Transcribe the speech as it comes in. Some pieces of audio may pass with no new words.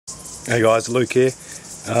Hey guys, Luke here.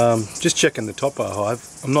 Just checking the top of our hive.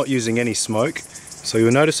 I'm not using any smoke, so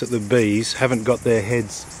you'll notice that the bees haven't got their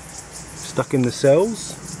heads stuck in the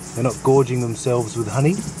cells. They're not gorging themselves with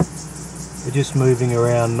honey. They're just moving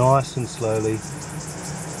around nice and slowly,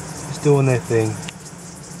 just doing their thing.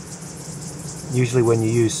 Usually when you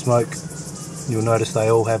use smoke, you'll notice they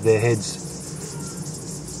all have their heads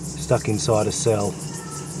stuck inside a cell,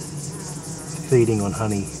 feeding on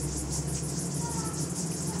honey.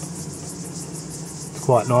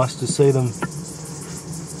 Quite nice to see them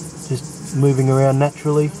just moving around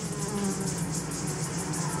naturally.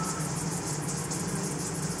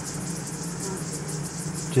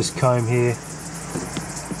 Just comb here,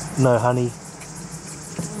 no honey.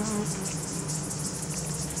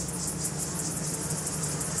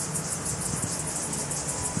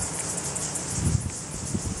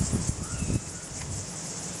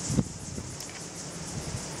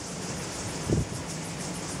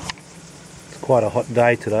 Quite a hot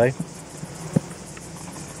day today.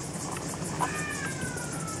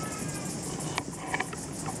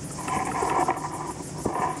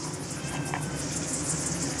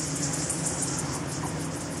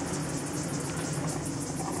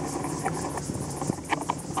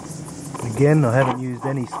 Again, I haven't used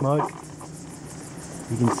any smoke.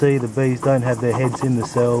 You can see the bees don't have their heads in the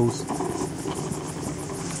cells.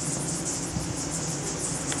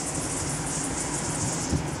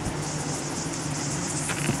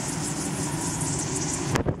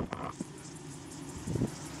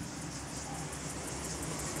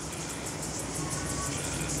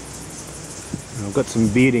 I've got some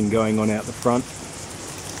bearding going on out the front.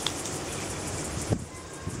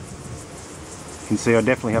 You can see I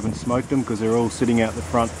definitely haven't smoked them because they're all sitting out the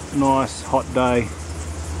front. Nice hot day.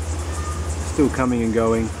 Still coming and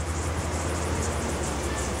going.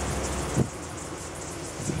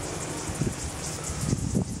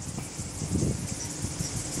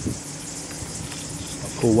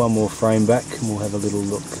 I'll pull one more frame back and we'll have a little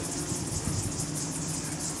look.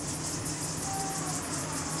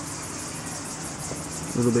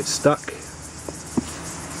 A little bit stuck.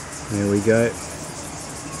 There we go.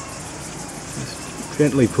 Just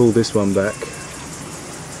gently pull this one back.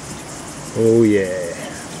 Oh yeah.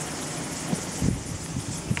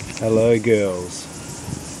 Hello girls.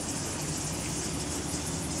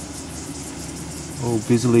 All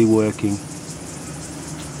busily working.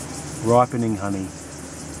 Ripening honey.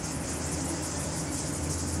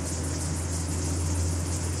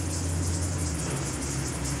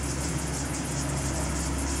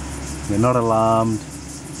 They're not alarmed,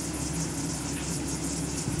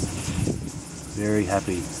 very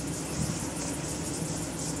happy.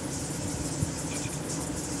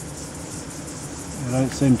 They don't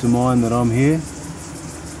seem to mind that I'm here.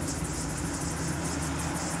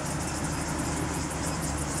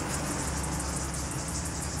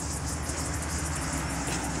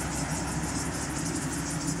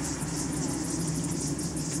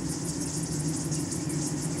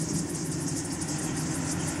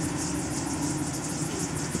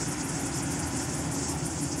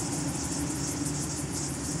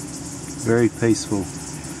 Very peaceful.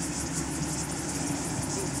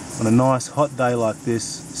 On a nice hot day like this,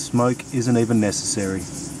 smoke isn't even necessary.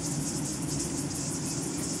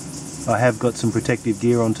 I have got some protective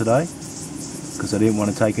gear on today because I didn't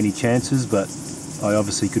want to take any chances, but I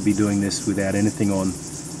obviously could be doing this without anything on.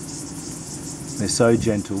 They're so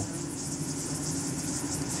gentle.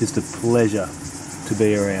 Just a pleasure to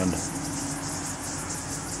be around.